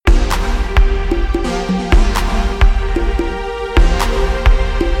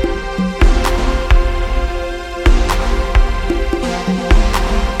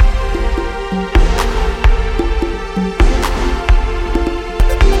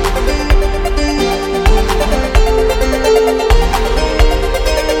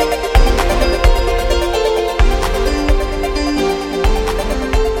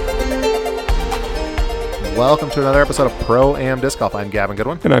welcome to another episode of Pro Am Disc Golf. I'm Gavin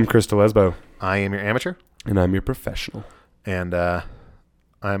Goodwin. And I'm Crystal Lesbo. I am your amateur. And I'm your professional. And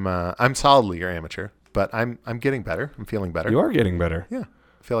I'm solidly your amateur, but I'm getting better. I'm feeling better. You are getting better. Yeah.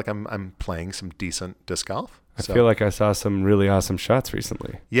 I feel like I'm playing some decent disc golf. I feel like I saw some really awesome shots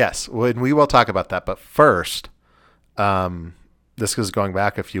recently. Yes, and we will talk about that. But first, this is going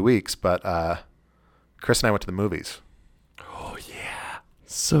back a few weeks, but Chris and I went to the movies. Oh, yeah.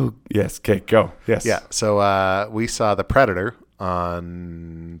 So, yes. Okay, go. Yes. Yeah. So we saw The Predator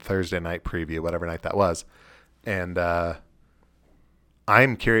on Thursday night preview, whatever night that was. And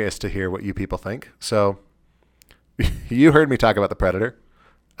I'm curious to hear what you people think. So you heard me talk about The Predator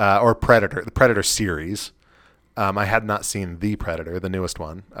or Predator, the Predator series. I had not seen The Predator, the newest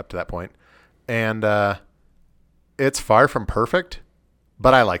one, up to that point. And it's far from perfect,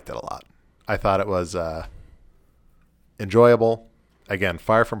 but I liked it a lot. I thought it was enjoyable. Again,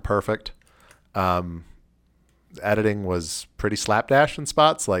 far from perfect. Editing was pretty slapdash in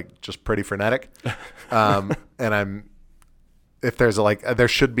spots, like just pretty frenetic. And if there's there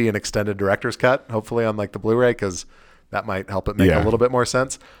should be an extended director's cut, hopefully on like the Blu-ray, because that might help it make a little bit more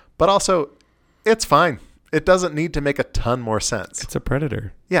sense. But also, it's fine. It doesn't need to make a ton more sense. It's a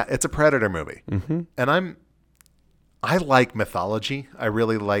Predator. Yeah, it's a Predator movie. Mm-hmm. And I like mythology. I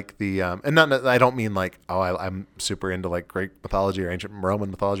really like the and not I don't mean like I'm super into like Greek mythology or ancient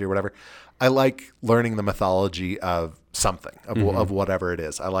Roman mythology or whatever. I like learning the mythology of something of whatever it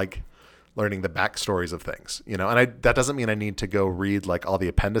is. I like learning the backstories of things, and that doesn't mean I need to go read like all the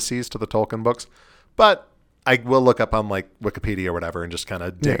appendices to the Tolkien books, but I will look up on like Wikipedia or whatever and just kind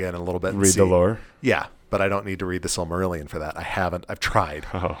of dig in a little bit and read see the lore. Yeah, but I don't need to read the Silmarillion for that. I haven't. I've tried.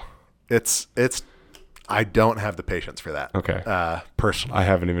 Oh, It's. I don't have the patience for that. okay. Personally, I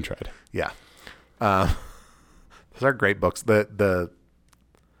haven't even tried. yeah. Those are great books. The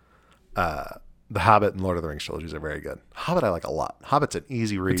Hobbit and Lord of the Rings trilogies are very good. Hobbit I like a lot. Hobbit's an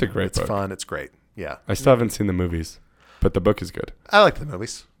easy read. It's a great book. It's fun. It's great. Yeah. I still haven't seen the movies, but the book is good. I like the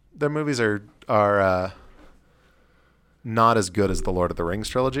movies. Their movies are not as good as the Lord of the Rings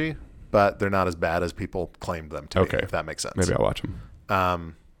trilogy, but they're not as bad as people claimed them to be, if that makes sense. Maybe I'll watch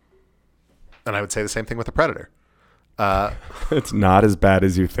them. And I would say the same thing with The Predator. It's not as bad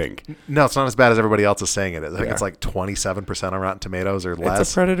as you think. No, it's not as bad as everybody else is saying it is. I think it's like 27% on Rotten Tomatoes or less.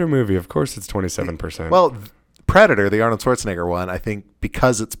 It's a Predator movie. Of course it's 27%. Well, Predator, the Arnold Schwarzenegger one, I think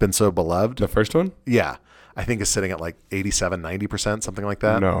because it's been so beloved. The first one? Yeah. I think is sitting at like 87, 90%, something like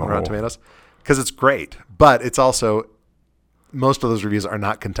that on Rotten Tomatoes. Because it's great. But it's also, most of those reviews are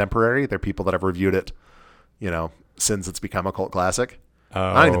not contemporary. They're people that have reviewed it, since it's become a cult classic.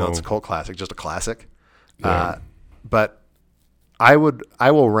 I don't even know it's a cult classic, just a classic. Yeah. But I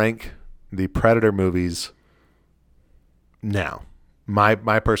will rank the Predator movies now. My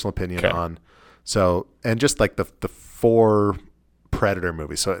personal opinion on and just like the four Predator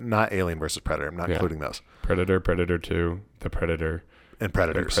movies. So not Alien versus Predator. I'm not including those. Predator, Predator 2, The Predator, and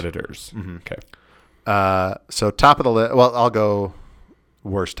Predators. Mm-hmm. Okay. So top of the list. Well, I'll go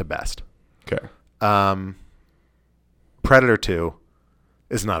worst to best. Okay. Predator 2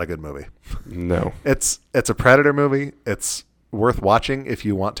 is not a good movie. No. It's a Predator movie. It's worth watching if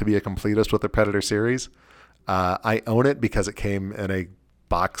you want to be a completist with the Predator series. I own it because it came in a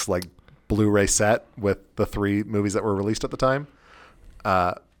box like Blu-ray set with the 3 movies that were released at the time.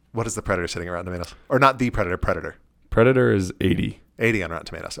 What is the Predator sitting at Rotten Tomatoes? Or not the Predator, Predator. Predator is 80. 80 on Rotten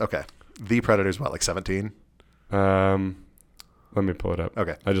Tomatoes. Okay. The Predator is what, like 17? Let me pull it up.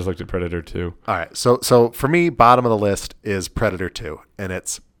 Okay. I just looked at Predator 2. All right. So for me, bottom of the list is Predator 2, and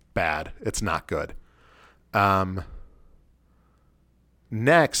it's bad. It's not good.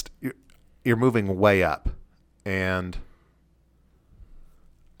 Next, you're moving way up, and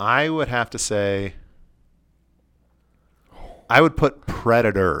I would have to say I would put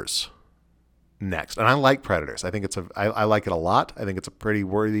Predators next, and I like Predators. I think I like it a lot. I think it's a pretty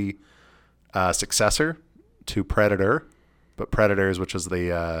worthy successor to Predator. But Predators, which was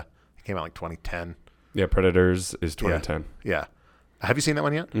it came out like 2010. Yeah, Predators is 2010. Yeah. Have you seen that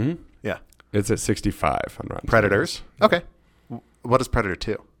one yet? Mm-hmm. Yeah. It's at 65 on Rotten Predators. Tomatoes. Okay. What is Predator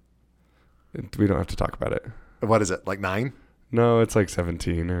 2? We don't have to talk about it. What is it? Like 9? No, it's like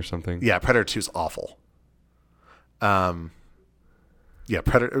 17 or something. Yeah, Predator 2 is awful. Yeah,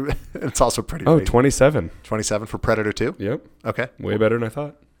 Predator. It's also pretty. Oh, 27. 27 for Predator 2? Yep. Okay. Way better than I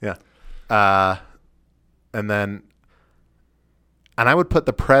thought. Yeah. And I would put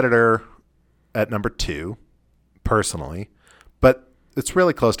the Predator at number 2, personally, but it's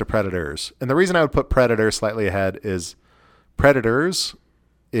really close to Predators. And the reason I would put Predator slightly ahead is Predators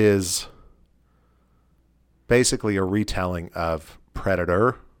is basically a retelling of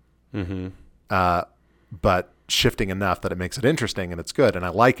Predator, but shifting enough that it makes it interesting and it's good and I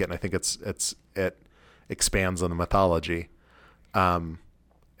like it and I think it expands on the mythology. And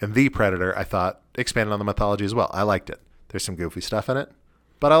The Predator, I thought, expanded on the mythology as well. I liked it. There's some goofy stuff in it,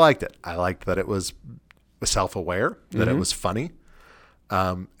 but I liked it. I liked that it was self-aware, that it was funny.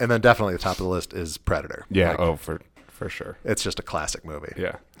 And then definitely at the top of the list is Predator. Yeah. For sure. It's just a classic movie.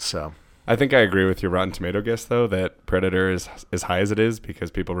 Yeah. So I think I agree with your Rotten Tomato guess, though, that Predator is as high as it is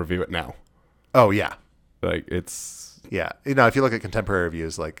because people review it now. oh yeah. Like, it's... Yeah. If you look at contemporary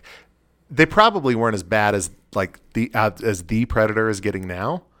reviews, like they probably weren't as bad as like as the Predator is getting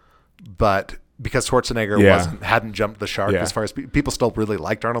now, but because Schwarzenegger hadn't jumped the shark as far as people still really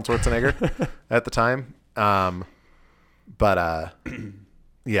liked Arnold Schwarzenegger at the time.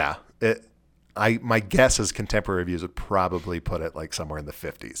 Yeah, my guess is contemporary reviews would probably put it like somewhere in the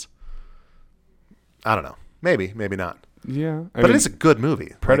 50s. I don't know. Maybe not. Yeah. But it is a good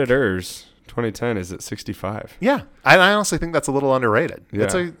movie. Predators 2010 is at 65. Yeah. I honestly think that's a little underrated. Yeah.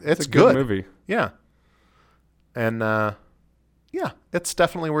 It's a good movie. Yeah. And yeah, it's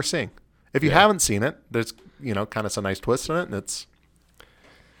definitely worth seeing. If you haven't seen it, there's kind of some nice twists in it, and it's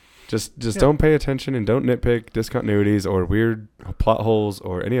just don't pay attention and don't nitpick discontinuities or weird plot holes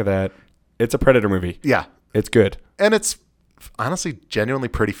or any of that. It's a Predator movie. Yeah. It's good. And it's honestly genuinely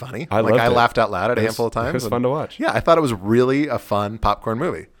pretty funny. I laughed out loud at a handful of times. It was fun to watch. Yeah, I thought it was really a fun popcorn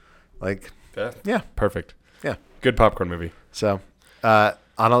movie. Like, yeah. Perfect. Yeah. Good popcorn movie. So, on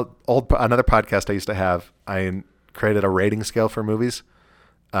another podcast I used to have, I created a rating scale for movies,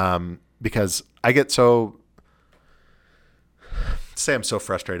 because I get so, say I'm so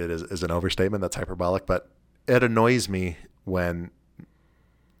frustrated is an overstatement. That's hyperbolic, but it annoys me when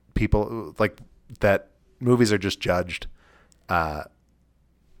people like that movies are just judged,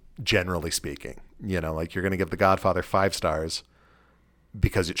 generally speaking, like you're going to give The Godfather 5 stars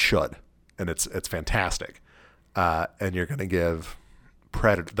because it should, and it's fantastic. And you're going to give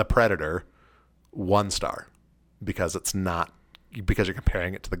The Predator 1 star because it's not, because you're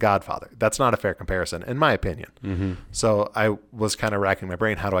comparing it to The Godfather. That's not a fair comparison, in my opinion. Mm-hmm. So I was kind of racking my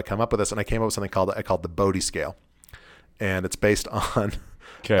brain. How do I come up with this? And I came up with something I called the Bodhi scale. And it's based on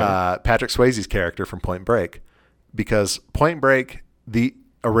Patrick Swayze's character from Point Break, because Point Break, the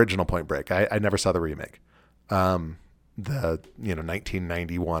original Point Break, I never saw the remake. The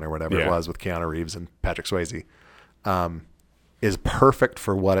 1991 or whatever it was with Keanu Reeves and Patrick Swayze, is perfect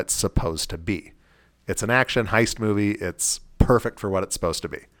for what it's supposed to be. It's an action heist movie. It's perfect for what it's supposed to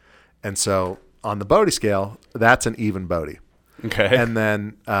be. And so on the Bodhi scale, that's an even Bodhi. Okay. And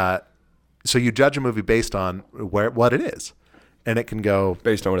then so you judge a movie based on what it is. And it can go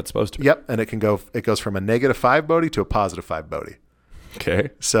based on what it's supposed to be. Yep. And it goes from a -5 Bodhi to a +5 Bodhi. Okay.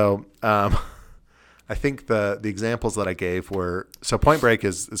 So I think the examples that I gave were, so Point Break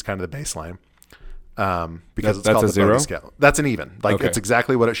is kind of the baseline, because it's called the zero? Bodhi scale. That's an even. Like, Okay. it's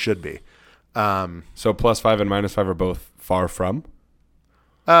exactly what it should be. So +5 and -5 are both far from?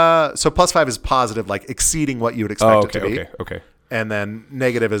 So +5 is positive, like exceeding what you would expect it to be. Okay. And then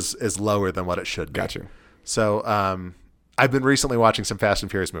negative is lower than what it should be. Got you. So I've been recently watching some Fast and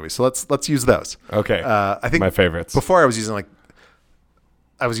Furious movies. So let's use those. Okay. I think my favorites. Before I was using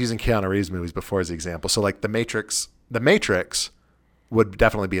Keanu Reeves movies before as the example. So like The Matrix would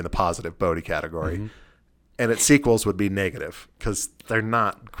definitely be in the positive Bodhi category. Mm-hmm. And its sequels would be negative because they're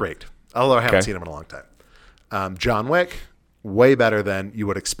not great. Although I haven't seen them in a long time. John Wick, way better than you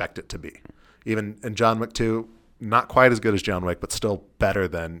would expect it to be. Even in John Wick 2, not quite as good as John Wick, but still better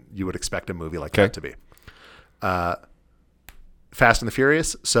than you would expect a movie like that to be. Fast and the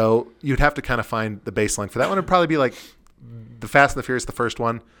Furious. So you'd have to kind of find the baseline for that one. It'd probably be like the Fast and the Furious, the first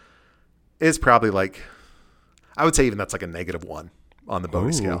one, is probably like, I would say even that's like a -1 on the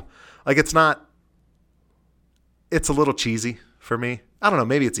Bodhi scale. Like, it's not, it's a little cheesy for me. I don't know.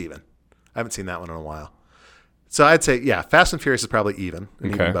 Maybe it's even. I haven't seen that one in a while. So I'd say, yeah, Fast and Furious is probably even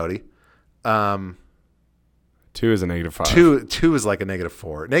Bodhi. 2 is a -5. Two is like a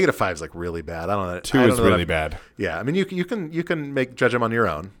 -4. -5 is like really bad. I don't know. 2 is really bad. Yeah, I mean, you can judge them on your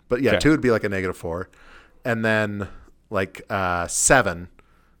own, but yeah, 2 would be like a -4, and then like 7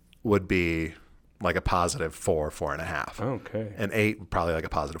 would be like a +4, 4.5. Okay. And 8 would probably like a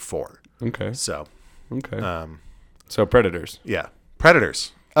 +4. Okay. So. Okay. So Predators. Yeah,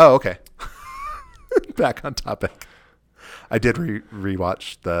 Predators. Oh, okay. Back on topic. I did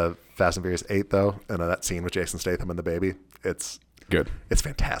rewatch the Fast and Furious 8 though, and that scene with Jason Statham and the baby. It's good. It's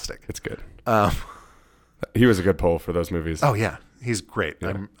fantastic. It's good. He was a good pull for those movies. Oh yeah, he's great.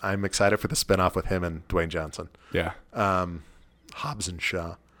 Yeah. I'm excited for the spinoff with him and Dwayne Johnson. Yeah. Hobbs and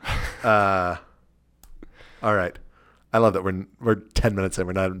Shaw. All right. I love that we're 10 minutes in.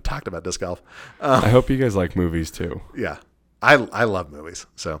 We're not even talked about disc golf. I hope you guys like movies too. Yeah, I love movies.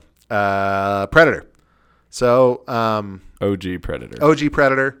 So Predator. So OG Predator. OG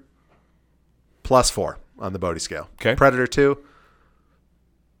Predator +4 on the Bodhi scale. Okay. Predator 2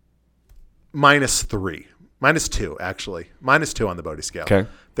 -3. -2 actually. -2 on the Bodhi scale. Okay.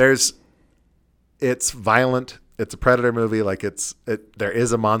 It's violent. It's a Predator movie. Like there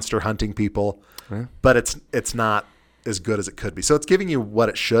is a monster hunting people, Yeah. but it's not as good as it could be. So it's giving you what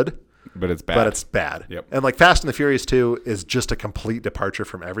it should, But it's bad. but it's bad. Yep. And like Fast and the Furious 2 is just a complete departure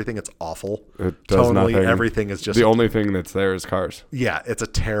from everything. It's awful. It does Tonally, nothing. everything is just The only thing that's there is cars. yeah. It's a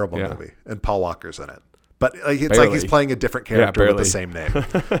terrible Yeah. movie, and Paul Walker's in it. But it's like Barely. he's playing a different character with the barely. same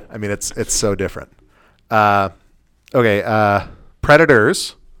name. I mean, it's so different. Okay.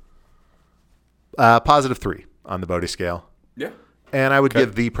 Predators. +3 on the Bodhi scale. Yeah. And I would Okay.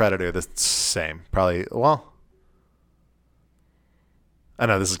 give The Predator the same. Probably, well, I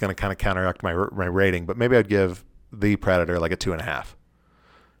know this is going to kind of counteract my rating, but maybe I'd give The Predator like a 2.5.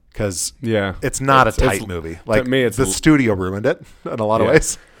 Because Yeah. it's not a tight it's- movie. Like, me, it's the studio ruined it in a lot of Yeah.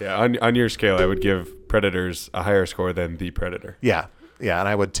 ways. Yeah. On your scale, I would give Predators a higher score than The Predator. Yeah. Yeah, and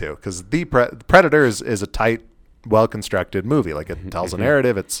I would too. Because Predator is a tight, well-constructed movie. Like, it tells a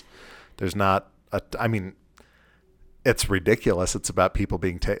narrative. There's not I mean, it's ridiculous. It's about people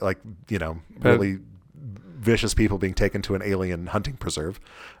being really vicious people being taken to an alien hunting preserve.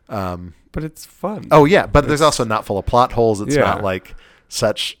 But it's fun. Oh yeah, but there's also not full of plot holes. It's Yeah. not like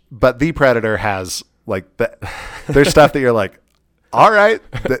such. But The Predator has like there's stuff that you're like, all right,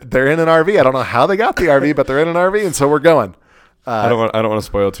 they're in an RV. I don't know how they got the RV, but they're in an RV, and so we're going. I don't want to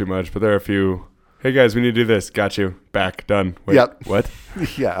spoil too much, but there are a few. Hey guys, we need to do this. Got you. Back. Done. Wait, Yep. What?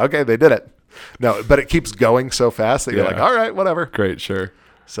 Yeah. Okay, they did it. No, but it keeps going so fast that you're Yeah. like, all right, whatever. Great. Sure.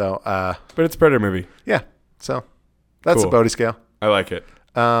 So But it's a Predator movie. yeah. So that's Cool. the Bodhi scale. I like it.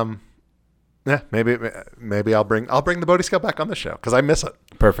 Yeah, maybe I'll bring the Bodhi scale back on the show because I miss it.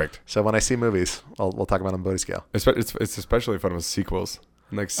 Perfect. So when I see movies, we'll talk about them Bodhi scale. It's especially fun with sequels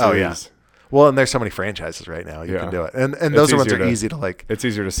and like Oh, series. yeah. Well, and there's so many franchises right now you Yeah. can do it, and those ones easier are to- easy to like. It's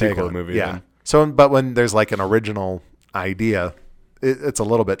easier to take sequel a on. movie. Yeah. than- So, but when there's like an original idea, it's a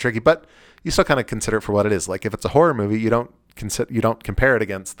little bit tricky. But you still kind of consider it for what it is. Like if it's a horror movie, you don't compare it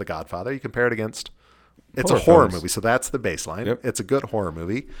against The Godfather. You compare it against. It's a horror films. movie, so that's the baseline. Yep. It's a good horror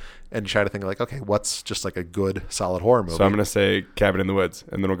movie, and you try to think like, okay, what's just like a good solid horror movie? So I'm gonna say Cabin in the Woods,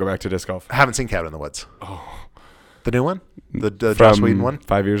 and then we'll go back to disc golf. I haven't seen Cabin in the Woods. Oh, The new one, the from Joss Whedon one.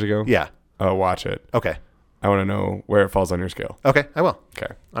 5 years ago. Yeah. Oh, watch it. Okay. I want to know where it falls on your scale. Okay, I will.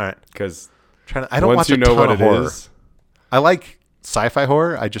 Okay. All right. Because I don't once watch you a know ton what of it horror. is, I like sci-fi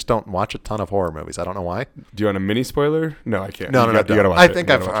horror. I just don't watch a ton of horror movies. I don't know why. do you want a mini spoiler? No, I can't. No, You gotta don't. watch I it. think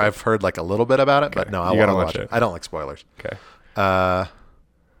You gotta watch it. I've heard like a little bit about it, but Okay. no, You I gotta want watch to watch it. it. I don't like spoilers. Okay. I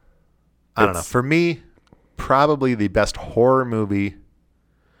don't know. For me, probably the best horror movie.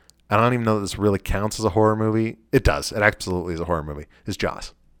 I don't even know that this really counts as a horror movie. It does. It absolutely is a horror movie. Is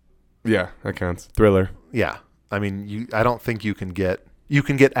Jaws. Yeah, that counts. Thriller. Yeah. I mean, I don't think you can get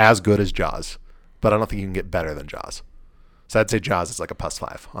as good as Jaws, but I don't think you can get better than Jaws. So I'd say Jaws is like a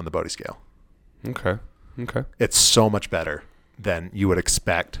 +5 on the Bodhi scale. Okay. Okay. It's so much better than you would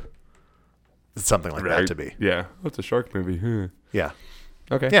expect something like that to be. Yeah. Oh, it's a shark movie. Huh. Yeah.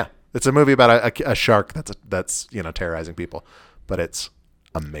 Okay. Yeah. It's a movie about a shark that's terrorizing people, but it's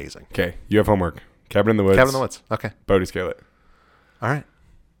amazing. Okay. You have homework. Cabin in the Woods. Cabin in the Woods. Okay. Bodhi scale it. All right.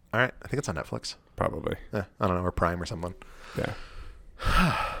 I think it's on Netflix. Probably. I don't know, or Prime or something. Yeah.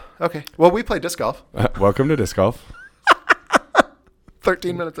 Okay. Well, we play disc golf. Welcome to disc golf.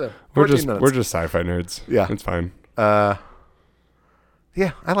 13 minutes in. We're 14 minutes. we're just sci-fi nerds. Yeah. It's fine.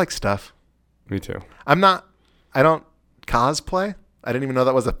 Yeah, I like stuff. Me too. I don't cosplay. I didn't even know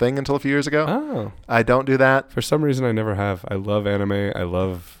that was a thing until a few years ago. Oh. I don't do that. For some reason, I never have. I love anime. I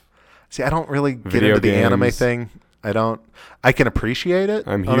love. See, I don't really get Video into the anime games. thing. I can appreciate it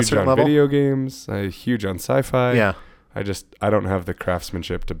I'm on a huge certain on level. video games. I'm huge on sci-fi. Yeah. I don't have the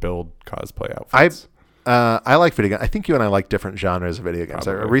craftsmanship to build cosplay outfits. I like video games. I think you and I like different genres of video games.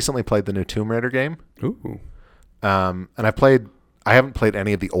 I Probably. recently played the new Tomb Raider game. Ooh. And I haven't played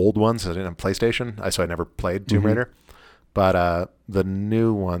any of the old ones. I didn't have PlayStation, so I never played Tomb Mhm. Raider. But the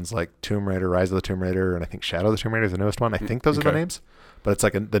new ones like Tomb Raider, Rise of the Tomb Raider, and I think Shadow of the Tomb Raider is the newest one. I think those are the Okay. names. But it's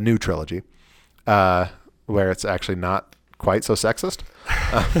like the new trilogy, where it's actually not quite so sexist.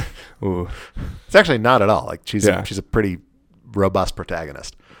 Ooh. It's actually not at all. Like she's Yeah. a pretty robust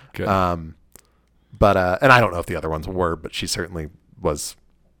protagonist. Good. But and I don't know if the other ones were, but she certainly was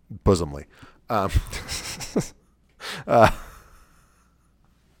bosomly.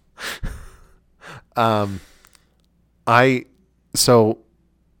 So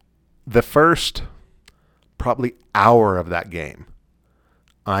the first probably hour of that game,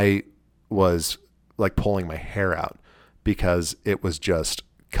 I was like pulling my hair out because it was just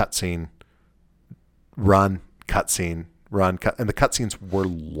cutscene, run, cutscene, run, cut, and the cutscenes were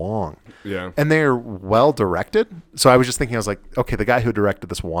long. Yeah. And they're well directed. So I was just thinking, I was like, okay, the guy who directed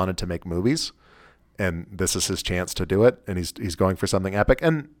this wanted to make movies, and this is his chance to do it, and he's going for something epic.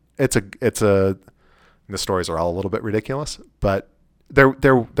 And the stories are all a little bit ridiculous, but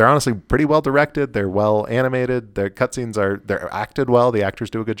they're honestly pretty well directed. They're well animated. Their cutscenes they're acted well. The actors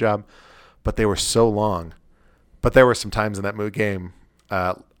do a good job, but they were so long. But there were some times in that game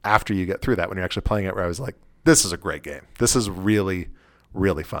after you get through that, when you're actually playing it, where I was like, this is a great game. This is really,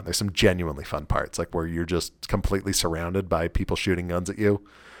 really fun. There's some genuinely fun parts, like where you're just completely surrounded by people shooting guns at you,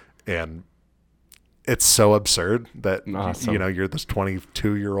 and it's so absurd that awesome. You're this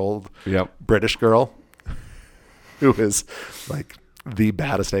 22-year-old Yep. British girl who is like the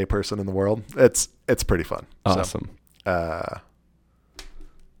baddest A person in the world. It's pretty fun. Awesome. So,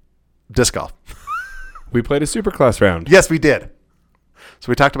 disc golf. We played a Superclass round. Yes, we did. So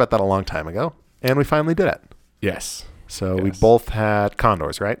we talked about that a long time ago, and we finally did it. Yes. So we both had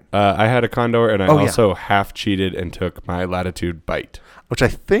Condors, right? I had a Condor, and I also half cheated and took my Latitude Bite, which I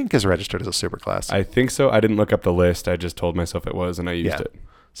think is registered as a Superclass. I think so. I didn't look up the list. I just told myself it was, and I used it.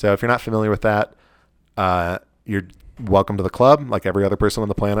 So if you're not familiar with that, you're welcome to the club, like every other person on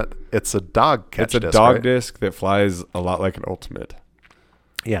the planet. It's a dog catch disc. It's a dog right? disc that flies a lot like an Ultimate.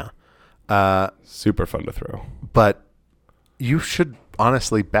 Yeah. Super fun to throw. But you should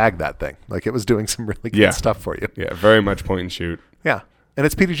honestly bag that thing. Like, it was doing some really good stuff for you. Yeah, very much point and shoot. Yeah. And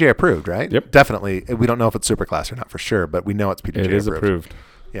it's PDGA approved, right? Yep. Definitely. We don't know if it's Superclass or not for sure, but we know it's PDGA approved. It is approved.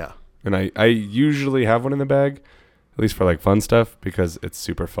 Yeah. And I usually have one in the bag, at least for like fun stuff, because it's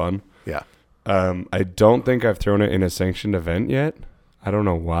super fun. Yeah. I don't think I've thrown it in a sanctioned event yet. I don't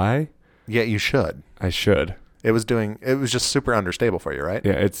know why. Yeah, you should. I should. It was just super understable for you, right?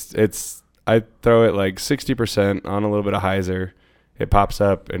 Yeah, I throw it like 60% on a little bit of hyzer. It pops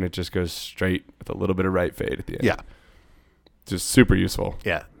up and it just goes straight with a little bit of right fade at the end. Yeah. Just super useful.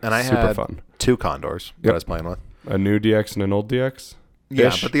 Yeah. And I super had fun. 2 Condors that I was playing with. A new DX and an old DX?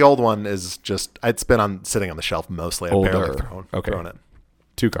 Yeah, but the old one is just, it's been sitting on the shelf mostly. I've barely thrown it.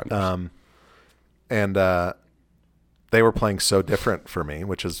 2 Condors. And they were playing so different for me,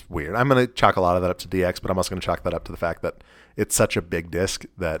 which is weird. I'm going to chalk a lot of that up to DX, but I'm also going to chalk that up to the fact that it's such a big disc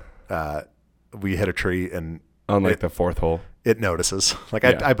that we hit a tree and on like the 4th hole. It notices. Like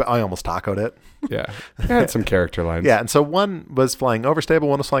I almost tacoed it. Yeah. It had some character lines. Yeah, and so one was flying overstable,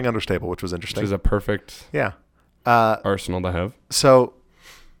 one was flying understable, which was interesting. Which is a perfect arsenal to have. So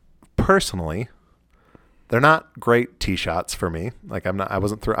personally, they're not great tee shots for me. Like I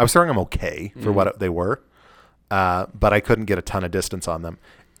was throwing them okay for what they were. But I couldn't get a ton of distance on them.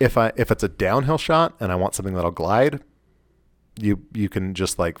 If it's a downhill shot and I want something that'll glide, you can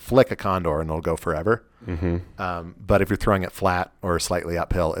just like flick a Condor and it'll go forever. Mm-hmm. But if you're throwing it flat or slightly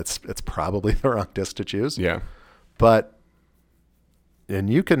uphill, it's probably the wrong disc to choose. Yeah. And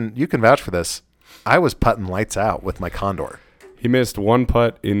you can vouch for this. I was putting lights out with my Condor. He missed 1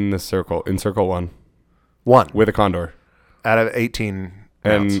 putt in circle 1. With a Condor. Out of 18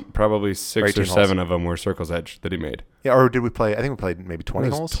 rounds. And probably 6 or 7 holes. Of them were circles edge that he made. Yeah, or did we play? I think we played maybe 20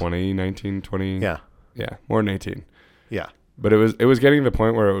 holes. 20, 19, 20. Yeah. Yeah, more than 18. Yeah. But it was getting to the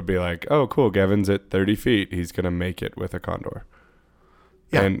point where it would be like, oh, cool, Gavin's at 30 feet. He's going to make it with a Condor.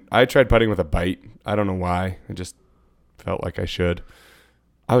 Yeah. And I tried putting with a Bite. I don't know why. I just felt like I should.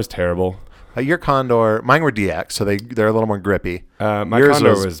 I was terrible. Your Condor, mine were DX, so they're a little more grippy. My Yours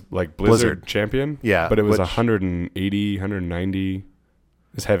Condor was like Blizzard champion. Yeah. But it was 180, 190.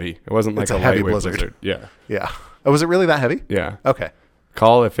 It's heavy. It wasn't like it's a heavy lightweight Blizzard. Yeah. Yeah. Oh, was it really that heavy? Yeah. Okay.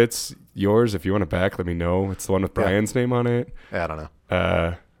 Call if it's yours. If you want it back, let me know. It's the one with Brian's name on it. Yeah, I don't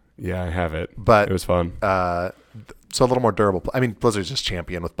know. Yeah, I have it. But it was fun. So a little more durable. I mean, Blizzard's just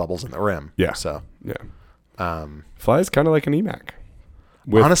champion with bubbles in the rim. Yeah. So yeah. Flies kind of like an EMAC.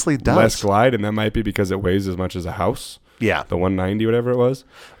 With honestly, does less glide, and that might be because it weighs as much as a house. Yeah. The 190, whatever it was.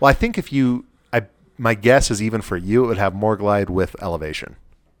 Well, I think my guess is even for you, it would have more glide with elevation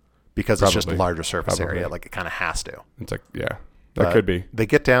because it's just larger surface area. Like it kind of has to. It's like that could be. They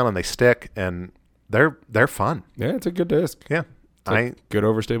get down and they stick, and they're fun. Yeah, it's a good disc. Yeah, good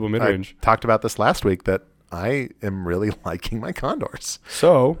overstable mid range. I talked about this last week that I am really liking my Condors.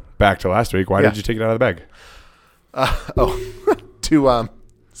 So back to last week. Why did you take it out of the bag?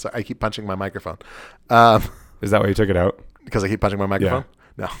 Sorry, I keep punching my microphone. Is that why you took it out? Because I keep punching my microphone?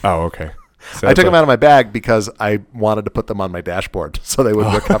 Yeah. No. Oh, okay. So I took them out of my bag because I wanted to put them on my dashboard so they would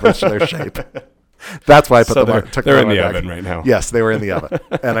recover their shape. That's why I put So them. they're in my the bag. oven right now. Yes, they were in the oven,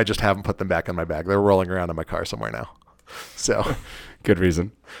 and I just haven't put them back in my bag. They're rolling around in my car somewhere now. So, Good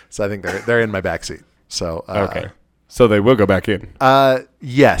reason. I think they're in my back seat. So Okay. So they will go back in.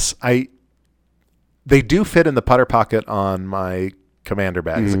 Yes, they do fit in the putter pocket on my Commander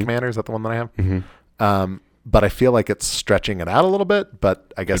bag. Is it Commander? Is that the one that I have? Mm-hmm. But I feel like it's stretching it out a little bit.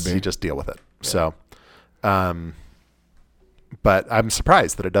 But I guess Could be. you just deal with it. Yeah. So, but I'm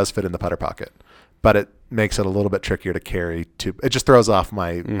surprised that it does fit in the putter pocket. But it makes it a little bit trickier to carry. It just throws off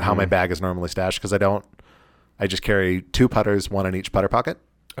my how my bag is normally stashed because I just carry 2 putters, 1 in each putter pocket.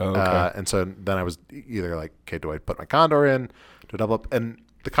 Oh, okay. And so then I was either like, okay, do I put my Condor in to double up? And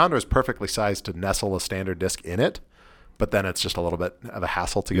the Condor is perfectly sized to nestle a standard disc in it, but then it's just a little bit of a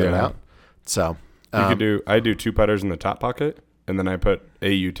hassle to get it out. So I do 2 putters in the top pocket, and then I put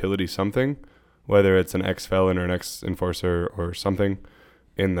a utility something, whether it's an X Felon or an X Enforcer or something,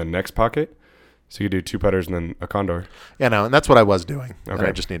 in the next pocket. So you do 2 putters and then a Condor. Yeah, no, and that's what I was doing. Okay. And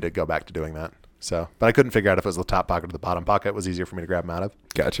I just need to go back to doing that. So, but I couldn't figure out if it was the top pocket or the bottom pocket. It was easier for me to grab them out of.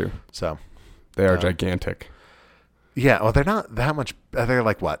 Got you. So They are gigantic. yeah, well, they're not that much. They're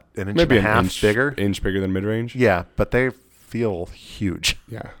like what, an inch Maybe and a half bigger? Inch bigger than mid range. Yeah, but they feel huge.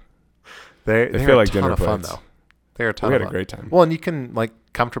 Yeah. They're feel like a ton dinner of fun plates. though. They're a ton. We of had a fun. great time. Well, and you can like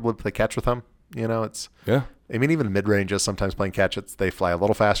comfortably play catch with them. You know, it's. Yeah. I mean, even mid ranges sometimes playing catch, they fly a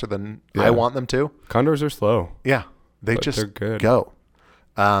little faster than Yeah. I want them to. Condors are slow. Yeah, they But just they're good. go.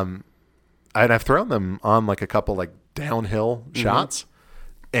 And I've thrown them on like a couple like downhill shots,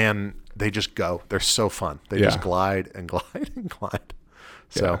 and they just go. They're so fun. They just glide and glide and glide.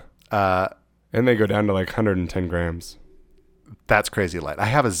 So And they go down to like 110 grams. that's crazy light. I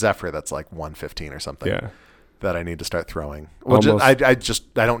have a Zephyr that's like 115 or something. Yeah. That I need to start throwing. Well, I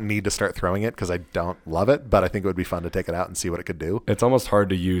don't need to start throwing it because I don't love it, but I think it would be fun to take it out and see what it could do. It's almost hard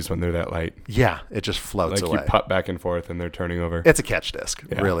to use when they're that light. Yeah, it just floats Like away. you putt back and forth and they're turning over. It's a catch disc,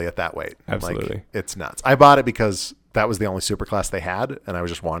 Yeah. really, at that weight. Absolutely. Like, it's nuts. I bought it because that was the only superclass they had, and I was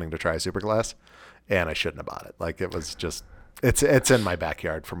just wanting to try a superclass, and I shouldn't have bought it. Like, it was just, it's in my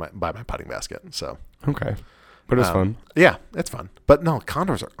backyard by my putting basket. So Okay. But it's fun. Yeah, it's fun. But no,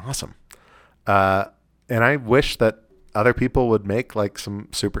 Condors are awesome. And I wish that other people would make like some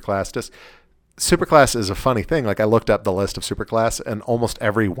superclass discs. Superclass is a funny thing. Like I looked up the list of superclass, and almost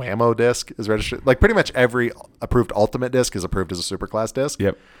every Whammo disc is registered. Like pretty much every approved Ultimate disc is approved as a superclass disc.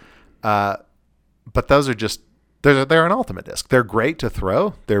 Yep. But those are just they're an Ultimate disc. They're great to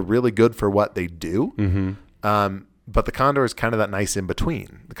throw. They're really good for what they do. Mm-hmm. But the Condor is kind of that nice in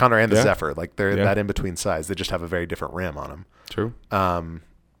between. The Condor and the Yeah. Zephyr, like they're Yeah. that in between size. They just have a very different rim on them. True.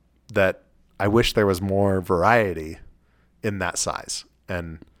 That I wish there was more variety in that size,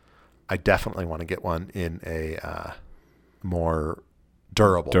 and I definitely want to get one in a more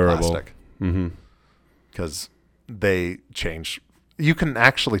durable plastic, because they change. You can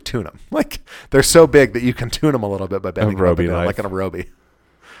actually tune them. Like they're so big that you can tune them a little bit by bending them up and down, like an Aerobie.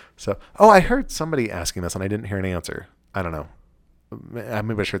 So, I heard somebody asking this, and I didn't hear an answer. I don't know.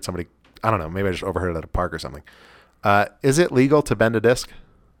 Maybe I heard somebody. I don't know. Maybe I just overheard it at a park or something. Is it legal to bend a disc?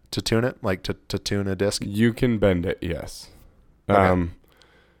 To tune it, like to tune a disc? You can bend it, yes. Okay.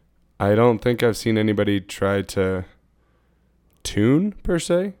 I don't think I've seen anybody try to tune, per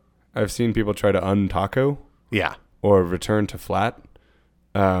se. I've seen people try to untaco. Yeah. Or return to flat.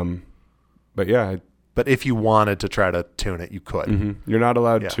 But yeah. But if you wanted to try to tune it, you could. Mm-hmm. You're not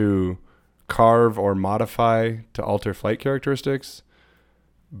allowed to carve or modify to alter flight characteristics.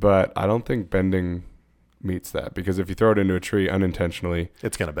 But I don't think bending meets that, because if you throw it into a tree unintentionally,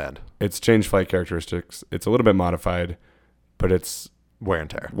 it's going to bend. It's changed flight characteristics. It's a little bit modified, but it's wear and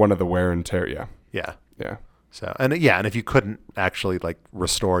tear. One of the wear and tear. Yeah. So and if you couldn't actually like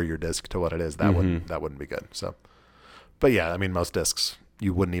restore your disc to what it is, that wouldn't be good. So, but yeah, I mean, most discs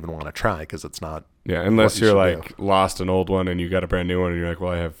you wouldn't even want to try because it's not. Yeah, unless you're like lost an old one and you got a brand new one and you're like,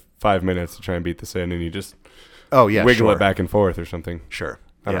 well, I have 5 minutes to try and beat this in, and you just wiggle it back and forth or something. Sure.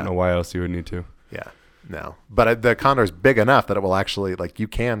 I don't know why else you would need to. Yeah. No, but the Condor's big enough that it will actually, like, you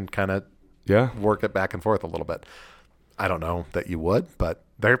can kind of work it back and forth a little bit. I don't know that you would, but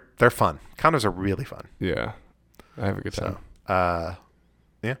they're fun. Condors are really fun. Yeah, I have a good time. So,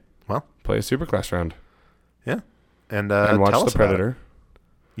 well, play a superclass round. Yeah, and watch The Predator.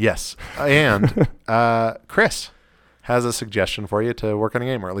 Yes, and Chris has a suggestion for you to work on a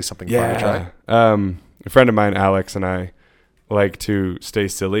game, or at least something fun to try. A friend of mine, Alex, and I like to stay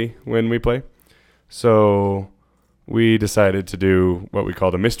silly when we play. So we decided to do what we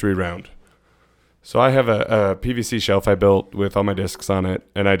called a mystery round. So I have a PVC shelf I built with all my discs on it,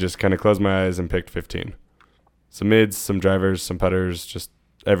 and I just kind of closed my eyes and picked 15. Some mids, some drivers, some putters, just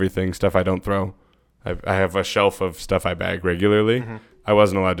everything, stuff I don't throw. I have a shelf of stuff I bag regularly. Mm-hmm. I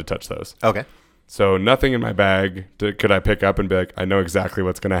wasn't allowed to touch those. Okay. So nothing in my bag could I pick up and be like, I know exactly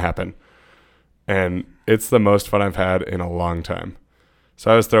what's going to happen. And it's the most fun I've had in a long time.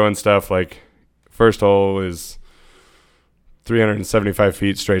 So I was throwing stuff like first hole is 375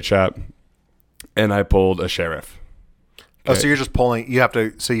 feet straight shot, and I pulled a Sheriff. Okay. Oh, so you're just pulling. You have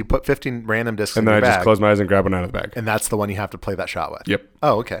to. So you put 15 random discs and in then your I bag, just close my eyes and grab one out of the bag. and that's the one you have to play that shot with. Yep.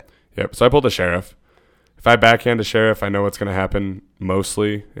 Oh, okay. Yep. So I pulled a Sheriff. If I backhand a Sheriff, I know what's going to happen.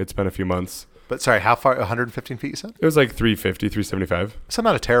 Mostly, it's been a few months. But sorry, how far? 115 feet, you said? It was like 350, 375. So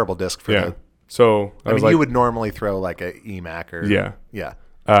not a terrible disc for Yeah. the. So I mean, you would normally throw like a EMAC or. Yeah. Yeah.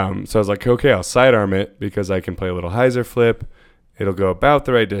 So I was like, okay, I'll sidearm it because I can play a little hyzer flip. It'll go about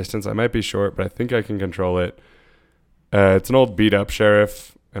the right distance. I might be short, but I think I can control it. It's an old beat up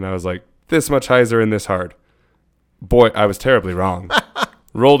Sheriff, and I was like, this much hyzer and this hard. Boy, I was terribly wrong.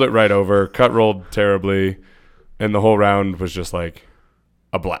 Rolled it right over, cut rolled terribly, and the whole round was just like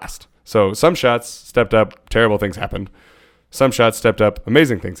a blast. So some shots stepped up, terrible things happened. Some shots stepped up,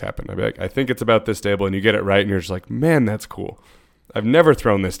 amazing things happened. I'd be like, I think it's about this stable, and you get it right, and you're just like, man, that's cool. I've never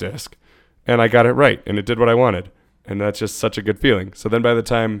thrown this disc, and I got it right, and it did what I wanted. And that's just such a good feeling. So then by the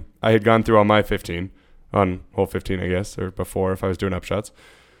time I had gone through all my 15, on hole 15, I guess, or before if I was doing upshots,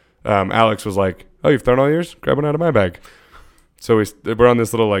 Alex was like, oh, you've thrown all yours? Grab one out of my bag. So we're on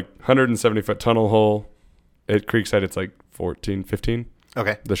this little like 170-foot tunnel hole. At Creekside, it's like 14, 15.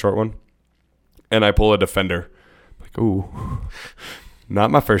 Okay. The short one. And I pull a Defender. Like, ooh, not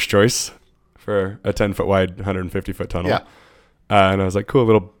my first choice for a 10-foot wide, 150-foot tunnel. Yeah. And I was like, cool,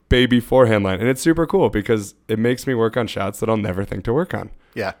 little baby forehand line. And it's super cool because it makes me work on shots that I'll never think to work on.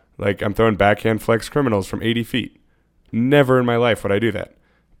 Yeah. Like I'm throwing backhand flex criminals from 80 feet. Never in my life would I do that.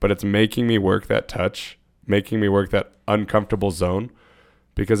 But it's making me work that touch, making me work that uncomfortable zone.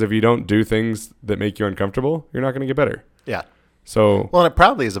 Because if you don't do things that make you uncomfortable, you're not going to get better. Yeah. So, well, and it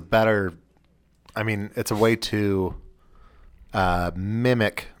probably is a better, I mean, it's a way to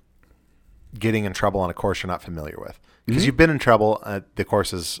mimic getting in trouble on a course you're not familiar with. Because you've been in trouble at the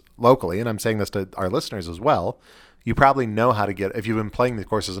courses locally, and I'm saying this to our listeners as well. You probably know how to get, if you've been playing the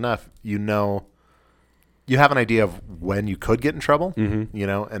courses enough, you know, you have an idea of when you could get in trouble, you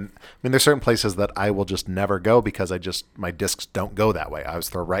know, and I mean, there's certain places that I will just never go because my discs don't go that way. I always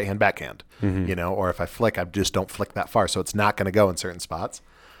throw right hand, backhand, you know, or if I flick, I just don't flick that far. So it's not going to go in certain spots.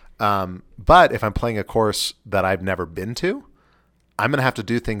 But if I'm playing a course that I've never been to, I'm going to have to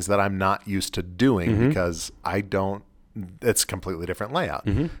do things that I'm not used to doing because it's a completely different layout.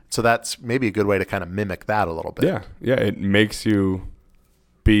 So that's maybe a good way to kind of mimic that a little bit. yeah. Yeah. It makes you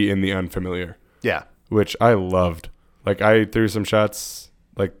be in the unfamiliar. Yeah. Which I loved. Like I threw some shots,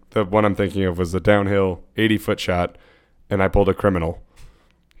 like the one I'm thinking of was the downhill 80-foot shot, and I pulled a criminal.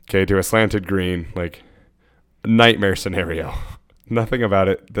 Okay, to a slanted green, like nightmare scenario. Nothing about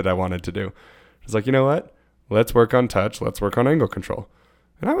it that I wanted to do. I was like, you know what? Let's work on touch. Let's work on angle control.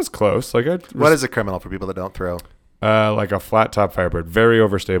 And I was close. Like what is a criminal for people that don't throw? Like a flat top Firebird, very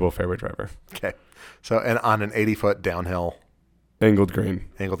overstable fairway driver. Okay, so and on an 80-foot downhill. Angled green.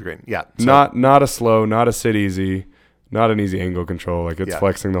 Yeah. So, Not a slow, not a sit easy, not an easy angle control. Like it's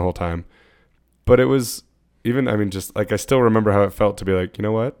flexing the whole time. But it was even, I mean, just like I still remember how it felt to be like, you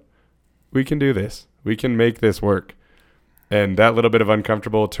know what? We can do this. We can make this work. And that little bit of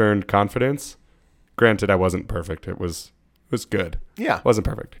uncomfortable turned confidence. Granted, I wasn't perfect. It was good. Yeah. It wasn't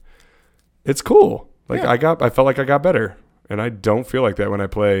perfect. It's cool. Like I felt like I got better. And I don't feel like that when I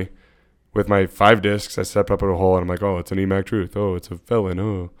play with my 5 discs. I step up at a hole and I'm like, oh, it's an EMAC Truth. Oh, it's a Felon.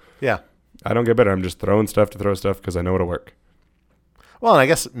 Oh. Yeah. I don't get better. I'm just throwing stuff to throw stuff because I know it'll work. Well, and I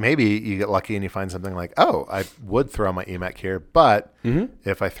guess maybe you get lucky and you find something like, oh, I would throw my EMAC here, but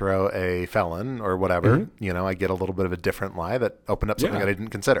if I throw a Felon or whatever, you know, I get a little bit of a different lie that opened up something that I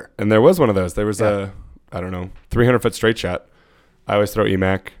didn't consider. And there was one of those. There was a, I don't know, 300-foot straight shot. I always throw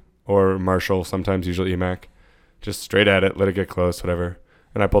EMAC or Marshall, sometimes usually EMAC. Just straight at it, let it get close, whatever.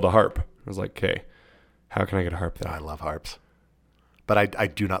 And I pulled a harp. I was like, okay, how can I get a harp there? I love harps. But I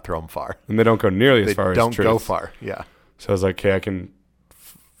do not throw them far. And they don't go nearly as far as They don't Truths. go far, yeah. So I was like, okay, I can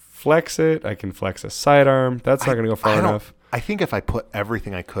flex it. I can flex a sidearm. That's not going to go far enough. I think if I put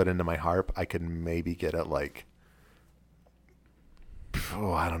everything I could into my harp, I could maybe get it like,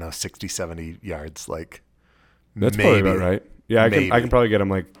 I don't know, 60, 70 yards. Like, that's maybe, probably about right. Yeah, I can probably get them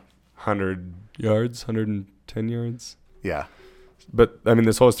like 100 yards, 110 yards. Yeah. But, I mean,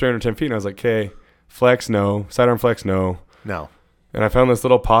 this hole is 310 feet, and I was like, okay, flex, no. Sidearm flex, no. No. And I found this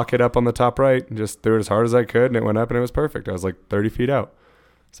little pocket up on the top right and just threw it as hard as I could, and it went up, and it was perfect. I was like 30 feet out.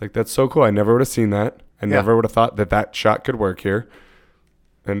 It's like, that's so cool. I never would have seen that. I never would have thought that shot could work here.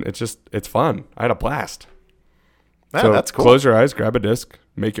 And it's fun. I had a blast. Yeah, So that's cool. Close your eyes, grab a disc,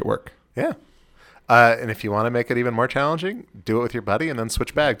 make it work. Yeah. And if you want to make it even more challenging, do it with your buddy and then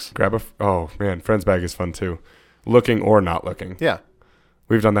switch bags. Oh man, friend's bag is fun too. Looking or not looking. Yeah.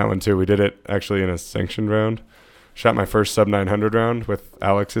 We've done that one too. We did it actually in a sanctioned round. Shot my first sub 900 round with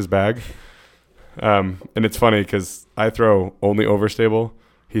Alex's bag. And it's funny because I throw only overstable.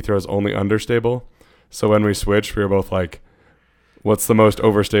 He throws only understable. So when we switched, we were both like, what's the most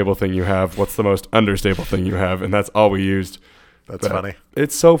overstable thing you have? What's the most understable thing you have? And that's all we used. That's funny.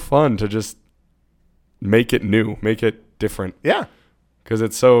 It's so fun to just make it new, make it different. Yeah. Because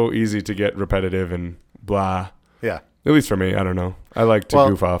it's so easy to get repetitive and blah. Yeah. At least for me, I don't know. I like to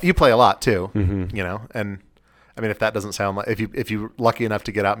goof off. You play a lot too, Mm-hmm. you know, and I mean, if that doesn't sound like, if you're lucky enough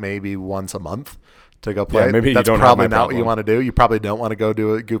to get out maybe once a month to go play, maybe you that's don't have probably my not what you problem. want to do. You probably don't want to go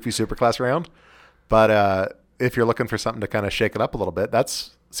do a goofy superclass round. But if you're looking for something to kind of shake it up a little bit,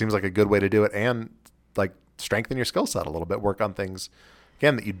 seems like a good way to do it and like strengthen your skill set a little bit, work on things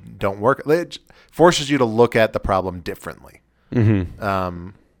again that you don't work. It forces you to look at the problem differently,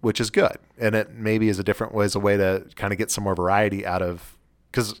 which is good. And it maybe is a way to kind of get some more variety out of,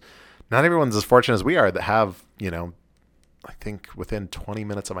 because not everyone's as fortunate as we are that have, you know, I think within 20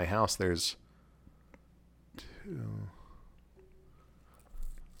 minutes of my house, there's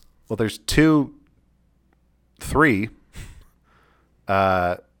three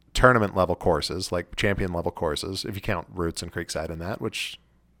tournament level courses, like champion level courses, if you count Roots and Creekside in that, which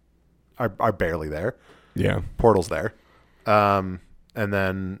are barely there. Yeah. Portal's there. And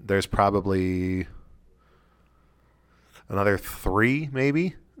then there's probably another 3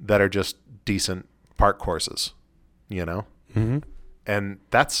 maybe that are just decent park courses, you know? Mm-hmm. And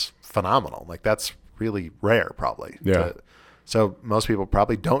that's phenomenal. Like that's really rare probably. Yeah. So most people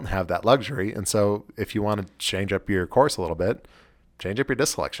probably don't have that luxury. And so if you want to change up your course a little bit, change up your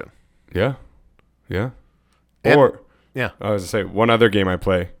disc selection. Yeah. Yeah. And- Or Yeah. I was going to say, one other game I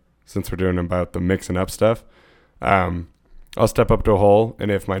play, since we're doing about the mixing up stuff, I'll step up to a hole,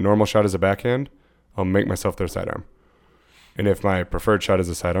 and if my normal shot is a backhand, I'll make myself throw sidearm. And if my preferred shot is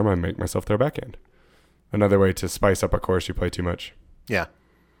a sidearm, I make myself throw backhand. Another way to spice up a course you play too much. Yeah.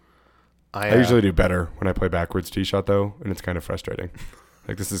 I usually do better when I play backwards tee shot, though, and it's kind of frustrating.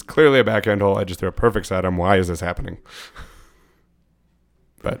 Like, this is clearly a backhand hole. I just threw a perfect sidearm. Why is this happening?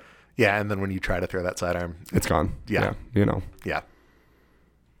 But yeah, and then when you try to throw that sidearm, it's gone. Yeah. You know. Yeah.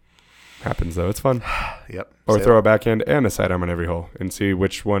 Happens, though. It's fun. Yep. Or throw a backhand and a sidearm on every hole and see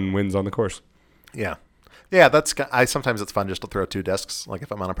which one wins on the course. Yeah. Yeah, sometimes it's fun just to throw 2 discs, like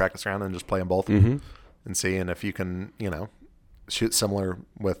if I'm on a practice round and just play them both Mm-hmm. and see, and if you can, you know, shoot similar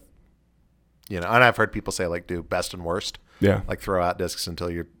with, you know, and I've heard people say like do best and worst, Yeah. like throw out discs until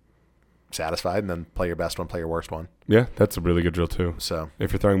you're satisfied and then play your best one, play your worst one. Yeah, that's a really good drill, too. So,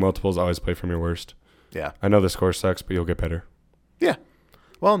 If you're throwing multiples, always play from your worst. yeah. I know this course sucks, but you'll get better. Yeah.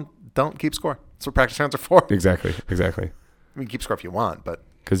 Well, don't keep score. That's what practice rounds are for. Exactly. I mean, keep score if you want, but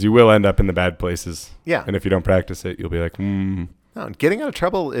Because you will end up in the bad places. yeah. And if you don't practice it, you'll be like, No, and getting out of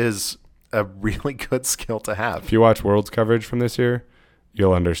trouble is a really good skill to have. If you watch Worlds coverage from this year,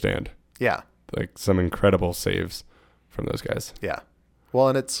 you'll understand. Yeah. Like some incredible saves from those guys. Yeah. Well,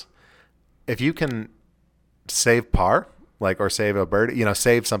 and it's, if you can save par, like, or save a birdie, you know,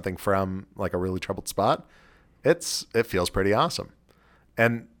 save something from like a really troubled spot, it feels pretty awesome.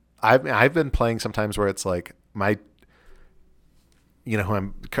 And I've been playing sometimes where it's like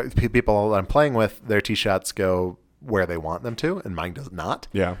people I'm playing with, their tee shots go where they want them to, and mine does not.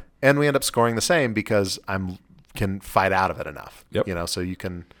 Yeah. And we end up scoring the same because can fight out of it enough. Yep. You know, so you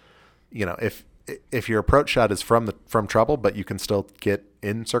can, you know, if your approach shot is from trouble, but you can still get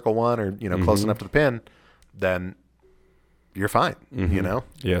in circle one or, you know, close enough to the pin, then you're fine. Mm-hmm. You know?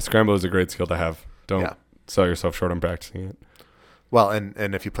 Yeah, scramble is a great skill to have. Don't Yeah. sell yourself short on practicing it. Well,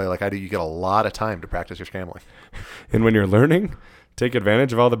 and if you play like I do, you get a lot of time to practice your scrambling. And when you're learning, take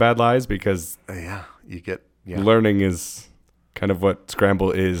advantage of all the bad lies because learning is kind of what scramble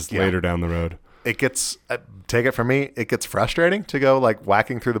is later down the road. It gets, take it from me, it gets frustrating to go like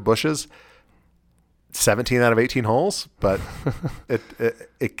whacking through the bushes 17 out of 18 holes, but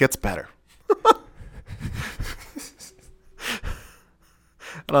it gets better.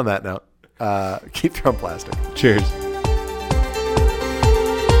 And on that note, keep throwing plastic. Cheers.